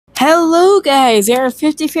Hello guys,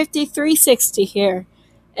 Aaron505360 here,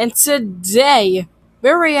 and today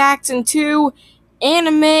we're reacting to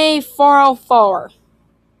Anime 404.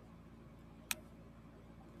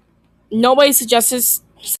 Nobody suggested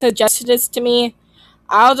this to me.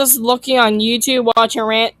 I was just looking on YouTube,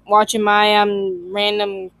 watching my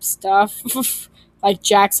random stuff like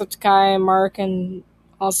Jacksepticeye and Mark and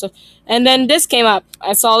also, and then this came up.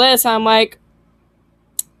 I saw this, and I'm like,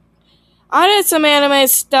 I did some anime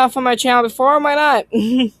stuff on my channel before, why not?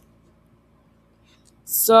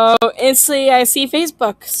 So instantly I see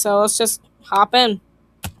Facebook, so let's just hop in.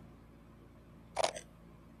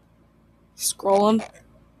 Scrolling.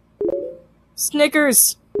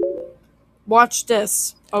 Snickers! Watch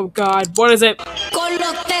this. Oh god, what is it? Con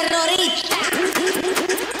los terroristas.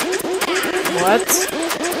 What?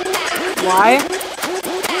 Why?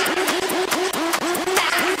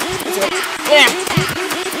 Yeah.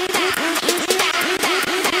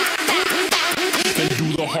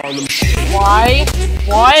 Why?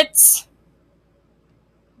 What?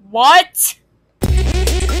 What?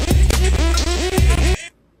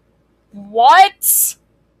 What?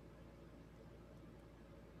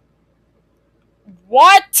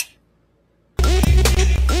 What?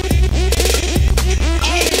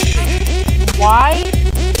 Why?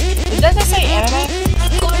 Did that just say anime?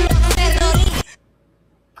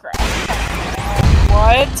 Crap.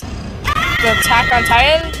 What? The Attack on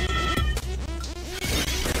Titan?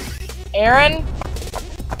 Aaron?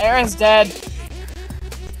 Aaron's dead.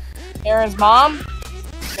 Aaron's mom?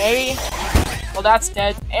 Maybe? Well, that's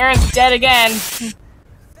dead. Aaron's dead again.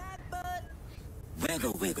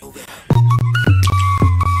 Wiggle, wiggle, wiggle.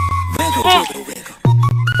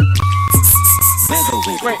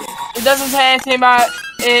 Wait, it doesn't say anything about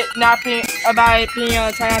it being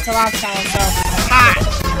on the Try Not to Laugh channel, so ha!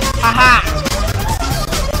 Ha ha!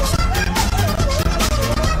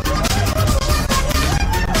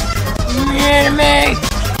 You hear me?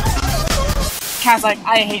 Cat's like,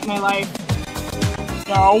 I hate my life.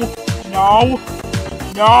 No. No.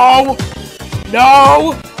 No.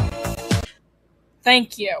 No.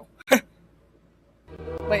 Thank you.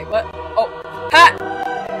 Wait, what? Oh. Ha!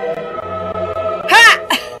 Ha!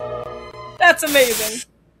 That's amazing.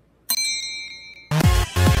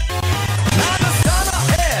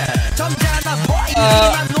 What?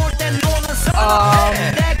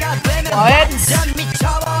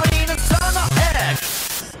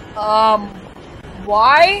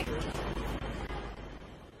 Why?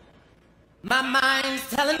 My mind's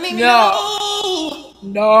telling me no.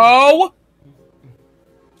 No.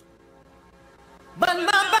 But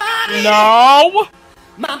my body. No.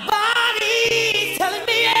 My body's telling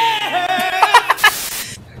me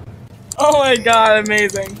yes. Oh my god,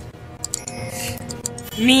 amazing.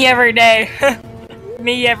 Me every day.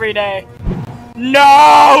 Me every day.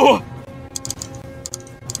 No!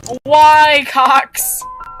 Why, Cox?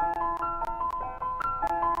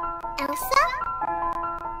 Elsa?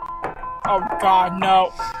 Oh god,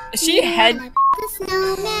 no. Is she head? The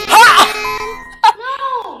snowman. Ha!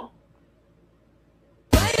 No.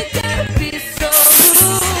 Why you gotta be so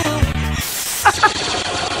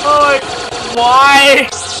Oh, why?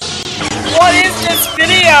 What is this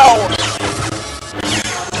video?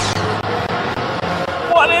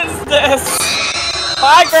 What is this?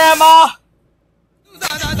 Bye, Grandma!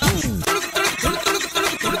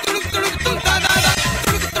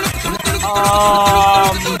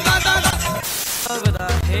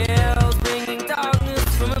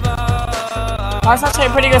 That's actually a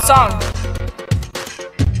pretty good song.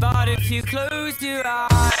 But if you close your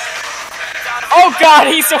eyes. Oh god,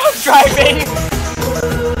 he's so driving!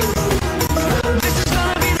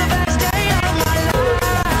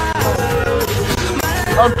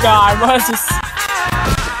 Oh god, what is this?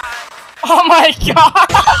 Oh my god!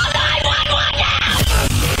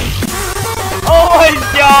 Oh my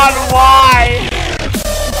god, why?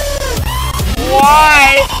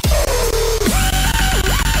 Why?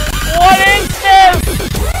 What is this?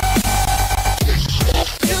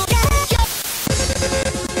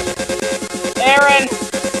 Aaron!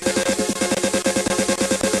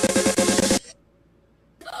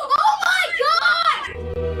 Oh my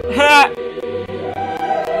god!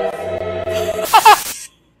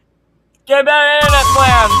 Get a better internet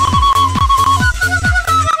plan!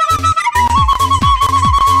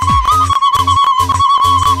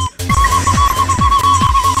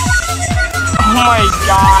 Oh my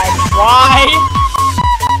god, why?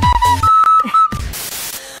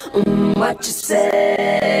 What you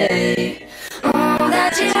say?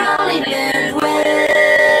 That you only meant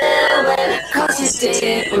well, 'cause you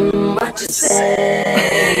did. What you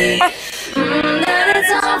say? That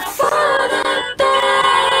it's all for the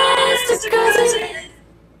best.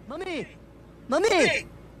 Mommy!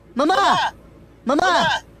 Mama!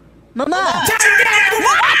 Mama! Mama!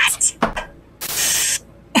 What?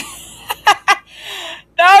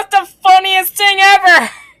 That was the funniest thing ever!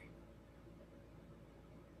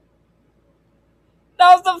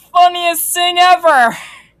 That was the funniest thing ever!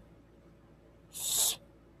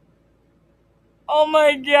 Oh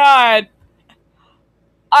my god.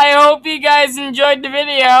 I hope you guys enjoyed the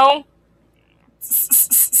video.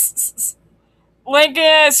 Link in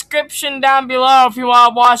the description down below if you want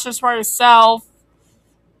to watch this for yourself.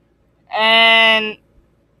 And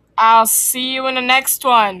I'll see you in the next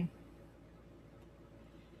one.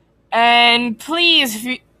 And please,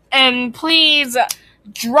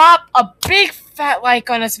 drop a big fat like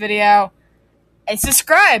on this video and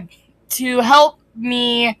subscribe to help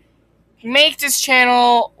me make this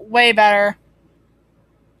channel way better.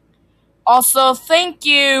 Also, thank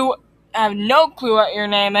you. I have no clue what your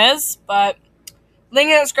name is, but link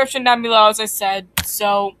in the description down below, as I said.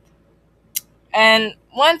 So, and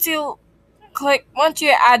once you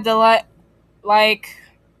add the like,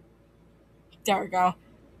 there we go.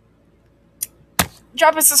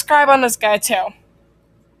 Drop a subscribe on this guy too.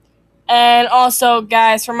 And also,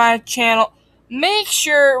 guys, for my channel, make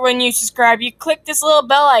sure when you subscribe, you click this little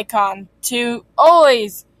bell icon to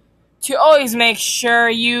always make sure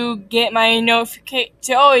you get my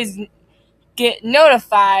to always get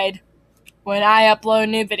notified when I upload a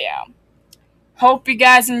new video. Hope you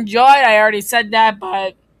guys enjoyed. I already said that,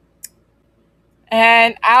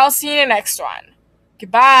 and I'll see you in the next one.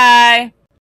 Goodbye.